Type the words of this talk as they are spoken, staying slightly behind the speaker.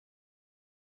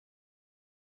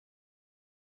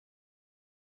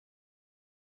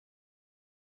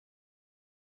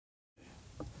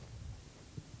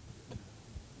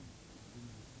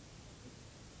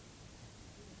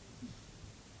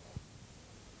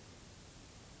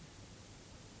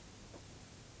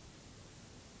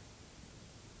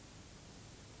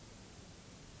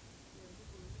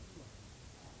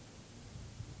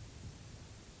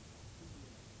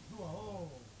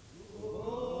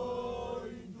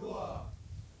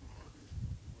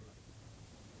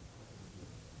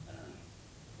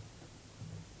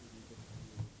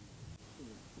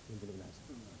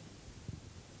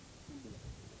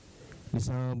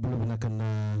Isa belum nakan na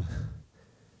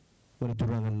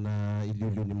turangan na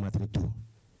ililu ni matri tu.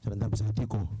 Sarandam sa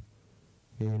hatiko.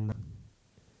 Yan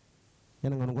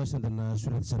ang anong na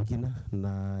surat sarkina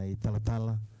na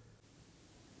itala-tala.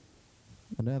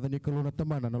 Ana ni kalau na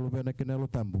tamana na lupa na kinalo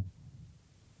tambo.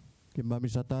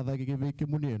 Kimami sa tada kikibiki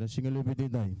muni na singali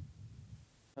bidinay.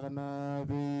 Karena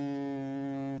bi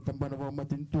tambana ba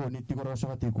matinto ni tikora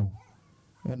sa katiko.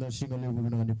 Ana singali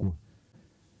bidinay ko.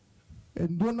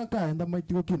 Endon na ka enda may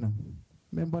tiko kina.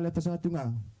 Membaleta sa ating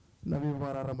nga na bi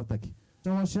mararamataki.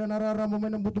 Sama siya nararama may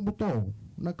ng buto-buto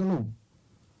nakalo.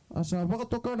 Asa baka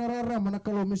to ka nararama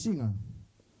nakalo mesinga.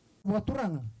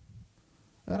 Waturanga.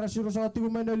 Era siro sa ating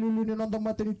may naliluni ng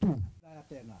damatin ito.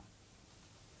 Tena.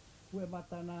 Kue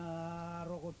mata na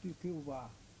roko tiki uba.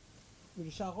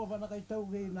 Bisa ko ba nakaitaw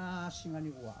gay na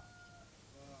singani uwa.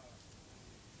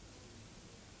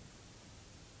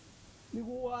 Ni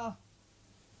uwa.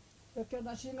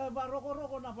 Kena singa ba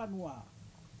roko-roko na panua.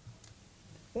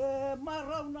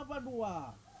 Maraw na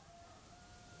panua.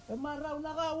 Maraw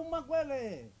na ka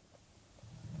umakwele.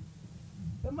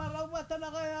 Maraw mata na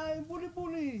kaya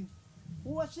buli-buli.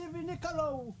 Uwasibi ni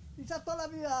kalau isa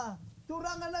tolabia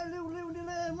turangan na liu-liu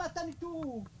nila mata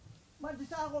nitu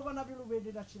madisa ako ba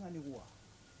nabilubedi na singani huwa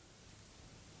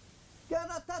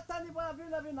kaya tatani ba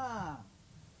bina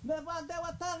neba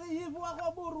dewa tari hibu ako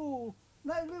buru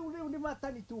na liu-liu ni mata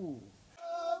nitu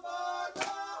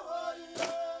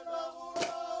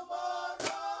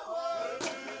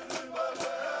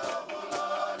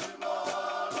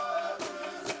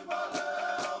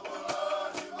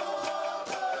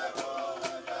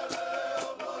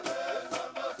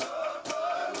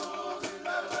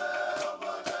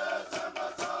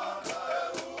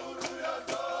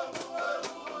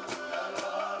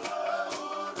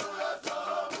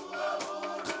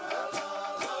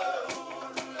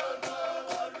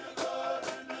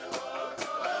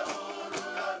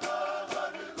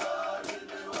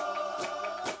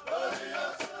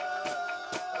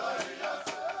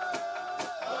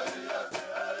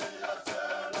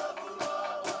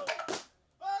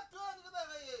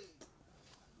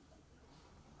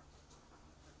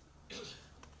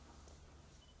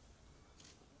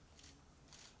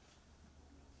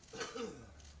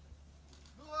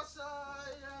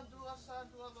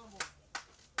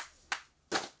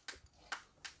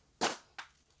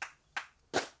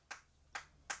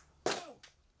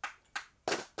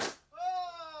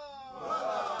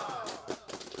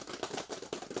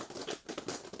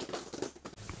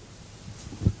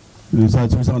Sa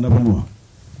sa na mo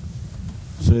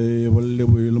se wale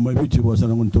lumay bichi wasa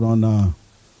nang turang na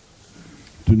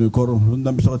Nakoro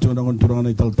ndam sa ka nang turang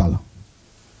na ital-tal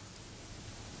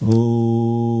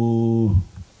o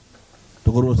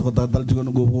Nakoro sa katal juga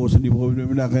nang go sa ni bo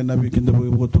na kay nabi kinda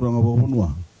bo turang abo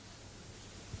punwa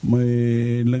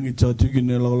may langit sa tigin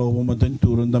na lalaw mo matan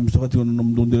turang ndam sa ka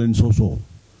nang dundilan soso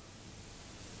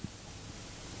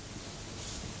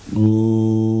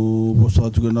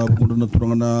bosa juga na puno na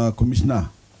turang na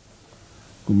komisna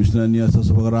niya sa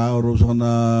pagkara oro sa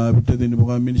na bito din po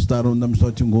kami ministero ng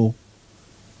sa chingo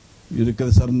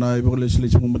irikasar na ibo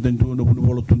legislation mo matentu no puno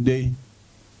bolo tunday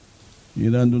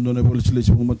ilan doon na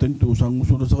legislation mo matentu sang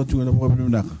musuno sa chingo na po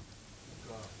kami nak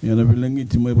yan na bilang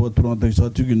iti may po turang tayo sa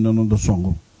chingo na nando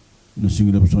songo na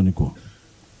singila po ko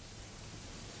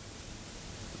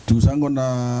tusango na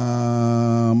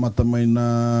matamay na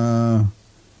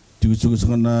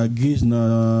juga na gis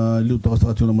na luto ka sa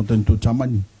katulong matanto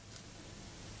chaman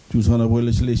juga na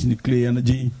boleh legislation ni clear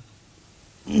energy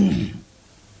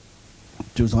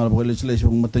juga na boleh legislation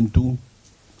matanto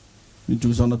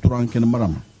juga na turang kena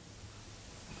maram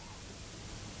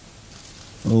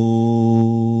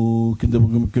oh kita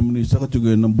bagaimana sa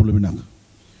juga 6 bulan binang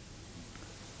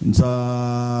sa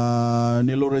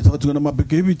nilore sa juga na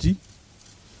mapikebici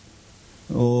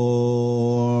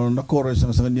oh Nakoro sa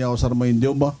kanya usar main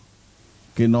dia ba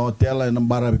kina hotel ay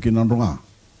nambara kina runga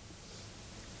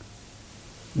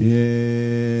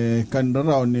kan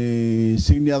raw ni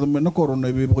signi ado men Nakoro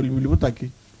na ibi ko libili butaki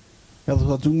ya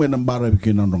sa tung men nambara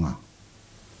kina runga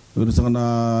uri sa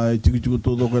na chigu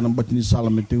todo ko nang batni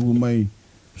salam te umay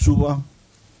suba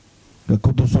ka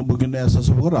kuto sombo gina sa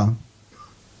subara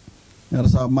ya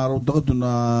sa maro to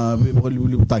na ibi ko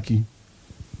libili butaki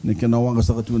ni kina wanga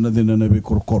sa katuna din na ibi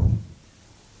korkor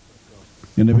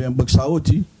yan na ang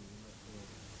bagsawot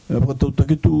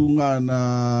pagkatawag ito nga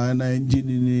na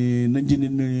nanjini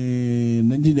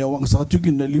awang sa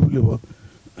katsugin na libo-libo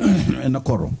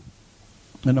Nakoro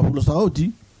na pulo sa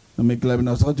awti na may klabi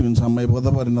na sa katsugin sa may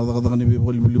pagkataparin na takatakan ni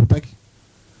libo-libo taki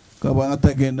kabang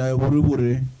atake na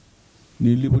buri-buri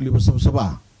ni libo-libo sa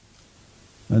saba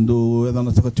ando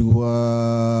edana saka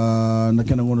tiwa na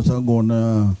kena ngona sa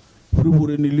ngona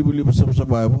puri ni libu sa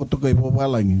ba ko to kai po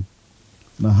palangi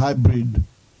na hybrid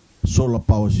solar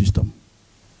power system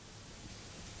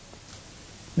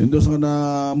endo sa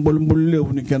na mbol le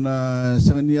ni kena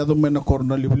sa ni ado mena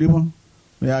korna libu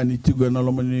ya ni tiga na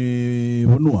lo mani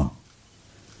bonua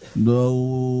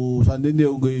do sa ndende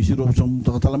o ngai siro som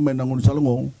takatala mena ngon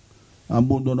salongo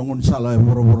ambundo ngon sala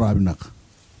boro abinak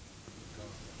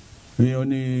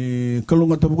ni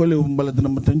kalunga tabu le umbala dana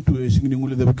matantu e singini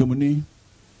ngule da kamuni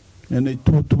ene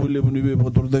tu le buni be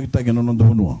pator da kita gena non da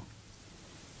bonua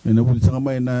ene buli sanga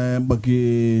mai na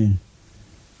mbaki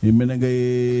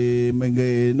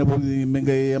mengai na buli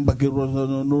mengai mbaki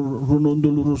rono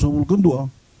ndulu roso vulkandua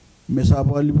mesa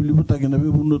ba libu ta gena be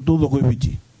bunu todo ko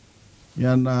bici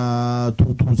yana tu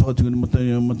sa tingani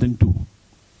matantu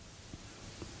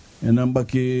ene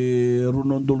mbaki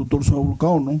rono ndulu torso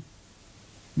vulkano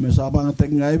mesa bang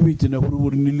tek ngai bi tina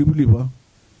buru ni liba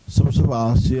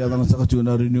saba si adana saka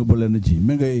tuna renewable energy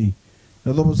mengai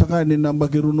na do saka ni namba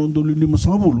ke runo nduli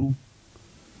 5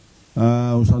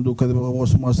 usando ka ba ko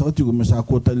sama saka tu mesa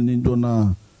ko tal ni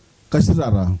dona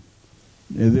kasirara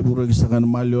e de buru ki saka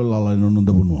malio lala no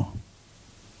ndo bunwa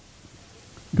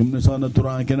gamne sana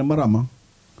turang kena marama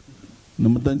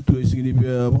namatan tu sigini bi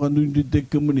ba kan du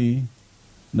tek kemuni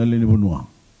na leni bunwa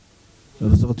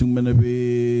rasa kacung mana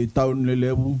be tahun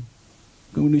lelebu,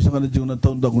 kemudian sekarang juga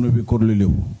tahun tak guna be kor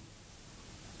lelebu.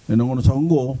 Enangono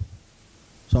sanggo,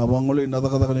 sabang oleh nada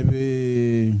kata kene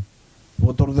be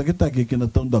motor tak kita kena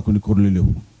tahun tak guna kor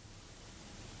lelebu.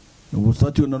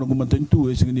 Ustaz juga nanu kumantan tu,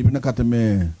 segini bina kata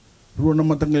me, ruang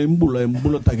nama tanggal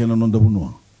embula tak kena nonda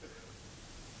bunua.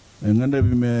 Enganda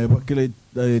be me pakilai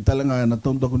talenga na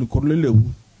tahun tak guna kor lelebu.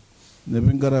 Nebe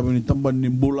ngara be ni tamban ni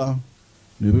bula,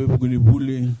 nebe buguni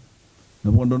buli. Na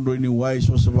pondondo ini wais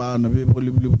wasaba na be ko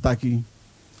libu taki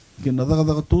kina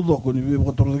daga tudo ko ni be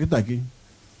ko torno kitaki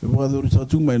be ko do sa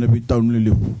chungmai na bi taun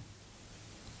libu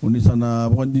uni sana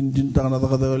bon din tang na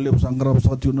daga libu sangra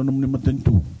sa tuna num ni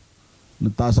matentu na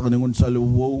tasa kan ngon salu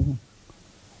wo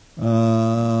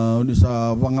uni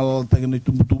sa bangal tagni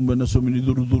tumtumbe na sumini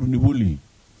dur ni buli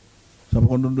sa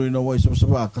pondondo ina wais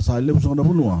wasaba kasale sa na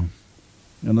bunwa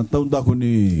na taun da ko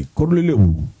ni korli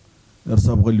libu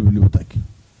ersa ko libu taki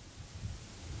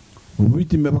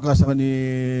Witi me pakasa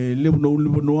ni lebu no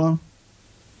libu noa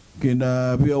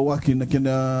kena bia waki na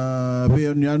kena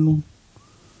bia nyanu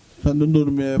sandondo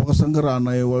me pakasa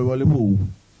ngarana e wale bu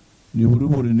ni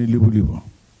buru ni libu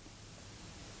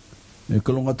e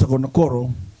kalonga tsako Nakoro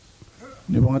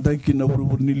ni bangata kina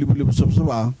buru ni libu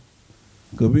sabsaba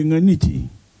ka binga niti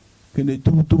kena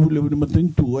tubu lebu ni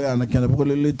matentu ya na kena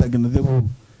pakole leta kena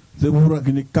debu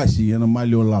rakini kasi na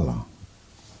malio lala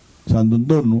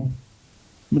sandondo no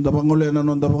minta pangole na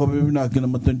non dapat kami bina kena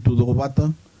matentu do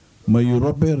bata ma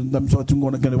Europe ndam so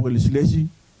tungona kena legislasi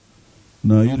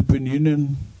na European Union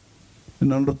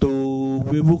nan roto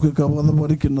bebu ke ka wada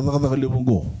bari kena daga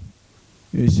lebungo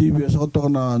e si biasa to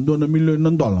na $2 million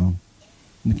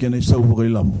ni kena sau ko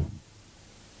ilam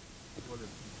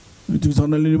itu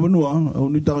sana li benua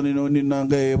uni ta ni na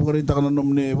ngai bari ta na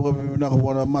nomne bari bina ko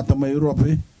wala mata ma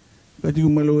Europe ka ti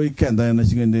malo ikenda na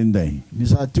singende ndai ni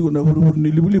sa ti na buru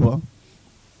ni liba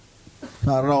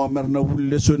sarau mer na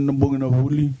huli lesun na bungi na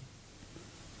huli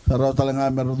sarau talanga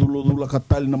mer dulu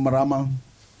katal na marama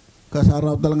ka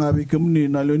sarau talanga bi kemni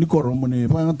na leoni koro muni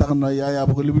pa ta na ya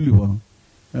ba libu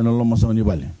ena lo masang ni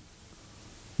bale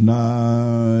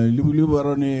na libu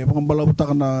rani pambala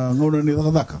butak na ngona ni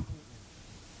takadaka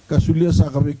ka sulia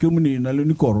sa ka bi kemni na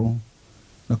leoni koro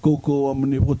na koko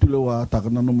muni potulewa ta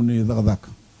na no muni takadaka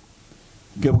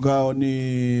kebga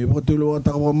ni potulewa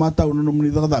ta mata no muni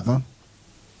takadaka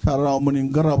sarau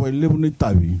meningkara apa lebu ni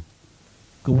tabi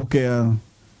kebukea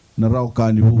na rau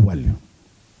kani buwali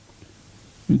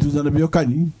itu sana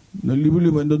biokani na libu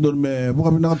endon me buka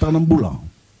bina kata enam bulan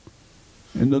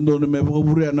endon me buka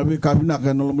buria na bi kabina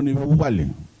kan lo meni buwali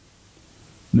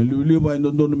na libu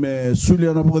endon me sulia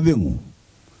na buka dengu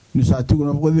ni sati na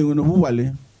buka dengu na buwali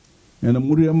na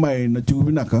muria mai na tiku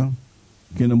binaka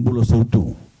kena bulan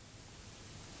sautu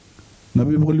na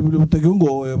bi buka libu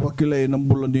tagungo pakilai enam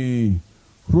bulan ni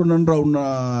runan raw na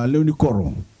leoni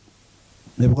koro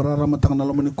e bukara ramatang na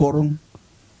lamani koro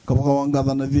kapakawang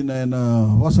gata na dina na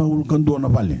wasang ulkanduan na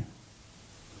bali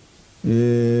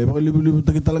e bakalibu-libu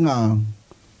takita lang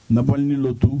nabal ni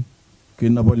lotu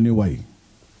kinabal ni wai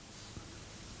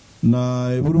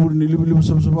na buru-buru ni libu-libu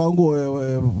sa pango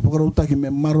bukara utaki me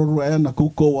maroro ay na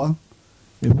kukowa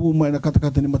e bumay na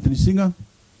kata-kata ni matinisinga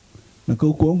na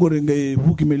kukowa ngo rin ngay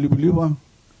buki me libu-liba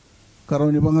karaw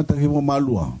ni banga taki mo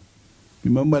malua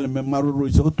imambal me maroro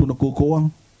isa ko tu na kukowa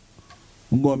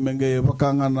Ngo menge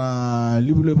wakanga na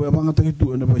libule pa panga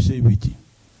takitu na pa sebiti.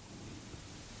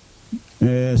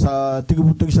 Sa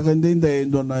tikiputek sa kanda inday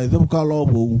do na ido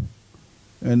kalobo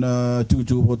na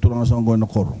tiku po turang sa ngo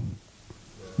Nakoro.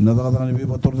 Na takatanga ni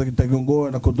pa tur takita ngo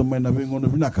na kotomay na bingo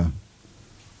na binaka.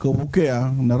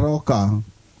 Kabukea na roka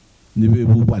ni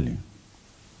bubali.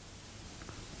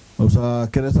 O sa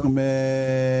keresang me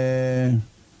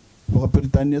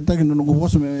Pakapiritannya tak kena nunggu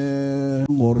bos me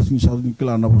ngores ni satu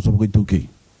kelana bos begitu ke.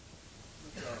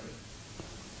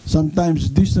 Sometimes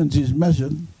distance is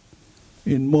measured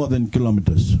in more than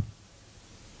kilometers.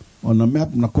 On a map,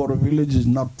 Nakoro village is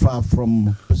not far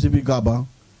from Pacific Harbour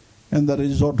and the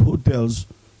resort hotels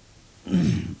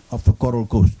of the Coral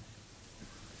Coast.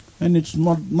 And it's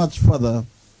not much further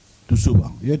to Suba.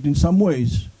 Yet in some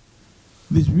ways,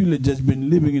 this village has been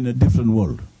living in a different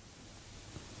world.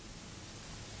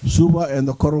 Suba and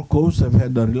the Coral Coast have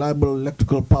had a reliable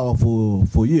electrical power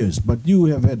for years, but you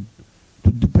have had to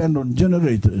depend on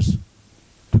generators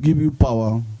to give you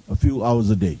power a few hours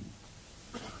a day.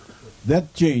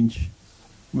 That changed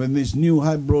when this new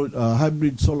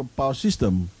hybrid solar power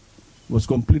system was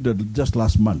completed just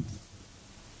last month.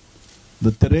 The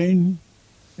terrain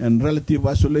and relative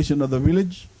isolation of the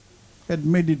village had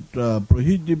made it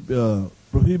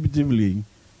prohibitively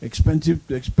expensive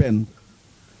to expand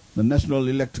the national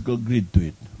electrical grid to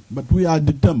it. But we are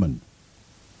determined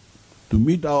to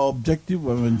meet our objective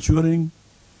of ensuring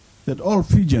that all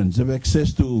Fijians have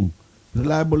access to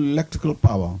reliable electrical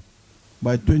power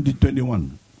by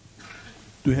 2021,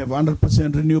 to have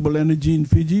 100% renewable energy in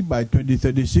Fiji by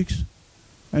 2036,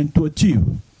 and to achieve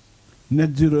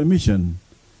net zero emission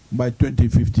by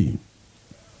 2050.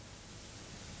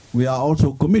 We are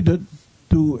also committed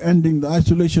to ending the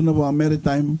isolation of our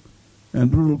maritime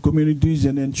and rural communities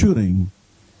and ensuring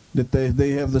that they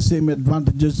have the same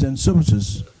advantages and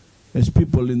services as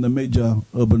people in the major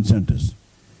urban centers.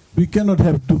 We cannot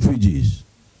have two Fijis,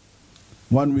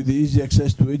 one with easy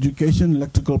access to education,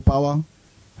 electrical power,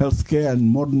 healthcare and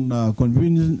modern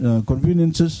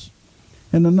conveniences,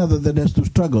 and another that has to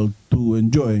struggle to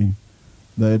enjoy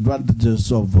the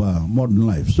advantages of modern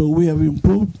life. So we have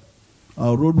improved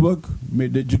our roadwork,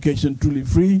 made education truly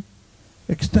free,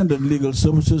 extended legal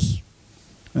services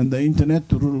and the internet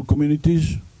to rural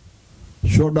communities,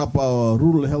 shored up our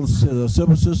rural health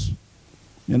services,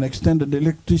 and extended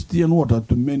electricity and water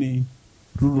to many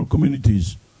rural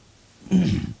communities.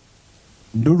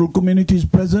 Rural communities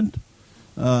present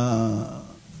a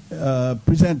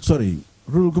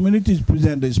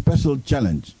special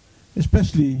challenge,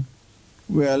 especially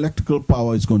where electrical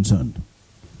power is concerned.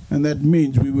 And that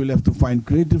means we will have to find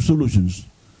creative solutions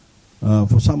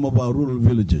for some of our rural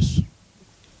villages.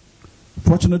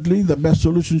 Fortunately, the best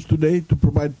solutions today to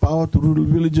provide power to rural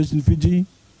villages in Fiji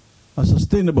are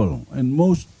sustainable, and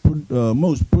most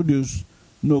produce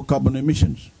no carbon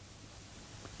emissions.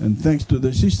 And thanks to the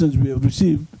assistance we have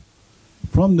received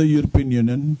from the European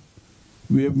Union,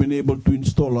 we have been able to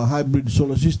install a hybrid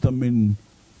solar system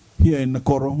here in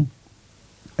Nakoro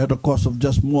at a cost of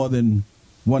just more than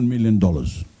 $1 million.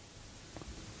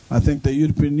 I thank the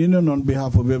European Union on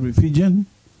behalf of every Fijian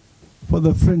for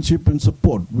the friendship and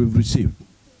support we've received.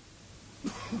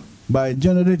 By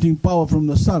generating power from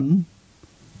the sun,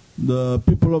 the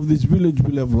people of this village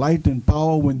will have light and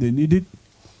power when they need it,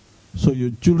 so your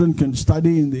children can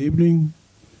study in the evening,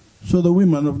 so the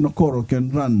women of Nakoro can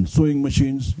run sewing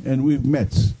machines and weave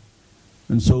mats,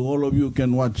 and so all of you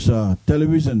can watch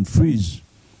television, freeze,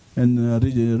 and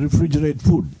refrigerate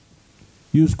food,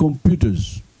 use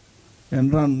computers,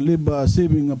 and run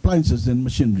labor-saving appliances and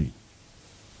machinery.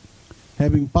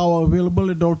 Having power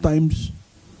available at all times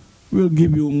will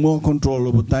give you more control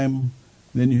over time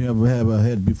than you have ever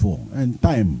had before. And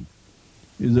time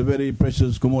is a very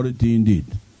precious commodity indeed.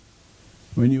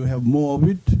 When you have more of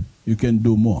it, you can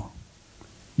do more.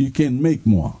 You can make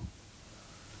more.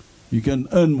 You can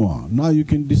earn more. Now you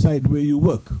can decide where you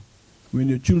work, when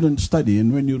your children study,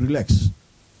 and when you relax.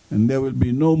 And there will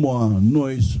be no more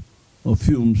noise or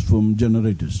fumes from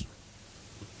generators.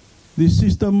 This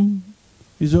system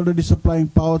is already supplying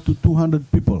power to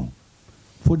 200 people,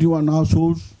 41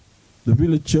 households, the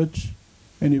village church,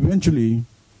 and eventually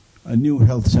a new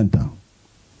health center.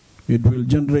 It will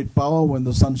generate power when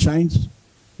the sun shines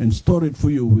and store it for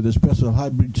you with a special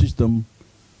hybrid system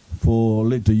for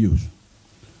later use.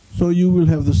 So you will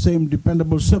have the same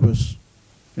dependable service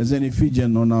as any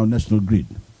Fijian on our national grid.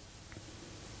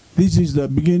 This is the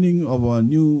beginning of a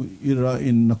new era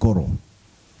in Nakoro,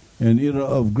 an era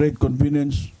of great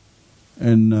convenience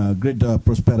and greater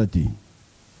prosperity.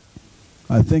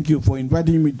 I thank you for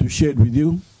inviting me to share it with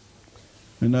you.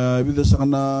 Ina vida sa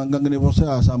kana ngangani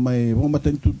Navosa sa may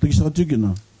pamamatay tutig sa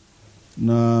kachigina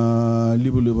na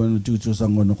libo-libo na chuchu sa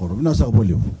Nakoro. Nasa ka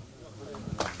bolyo.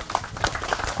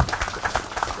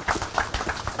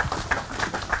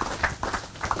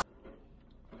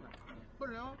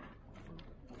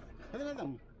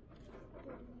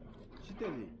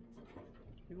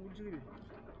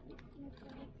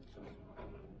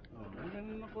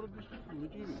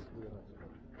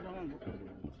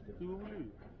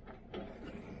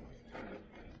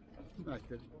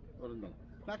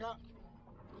 Naka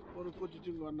orang coach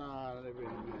juga na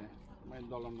main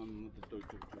dalam itu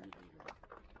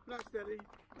Last dari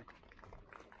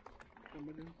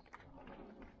kemudian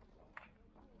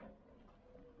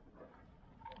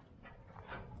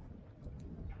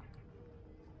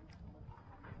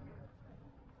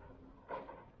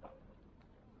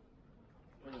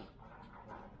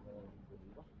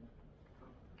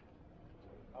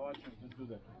I want you to do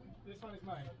that. This one is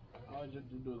mine. I want you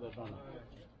to do that one.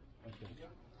 Okay.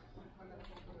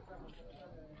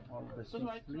 On the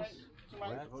seat, please.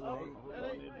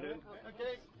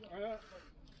 Okay.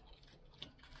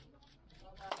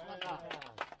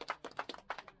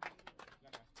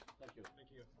 Thank you.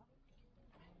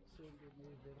 Thank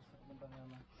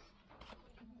you.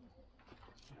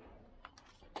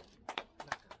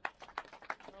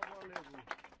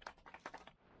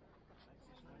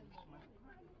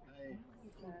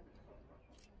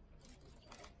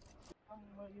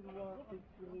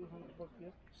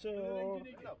 So,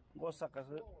 gosa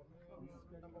kasi.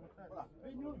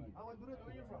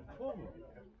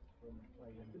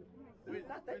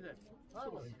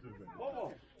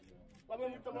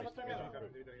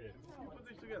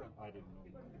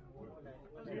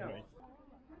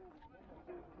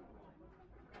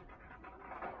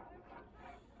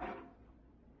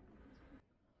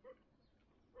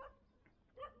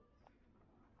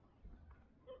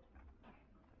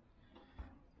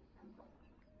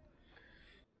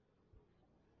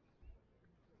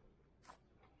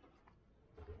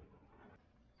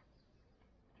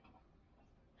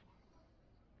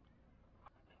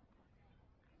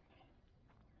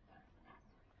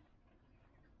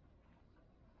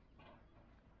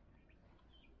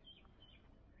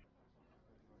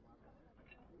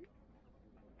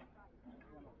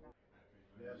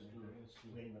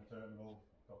 Swing the terminal,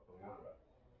 got the water.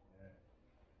 Yeah.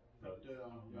 That's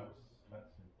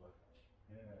simpler.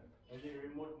 Yeah. Is it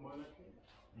remote monitoring?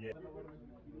 Yeah.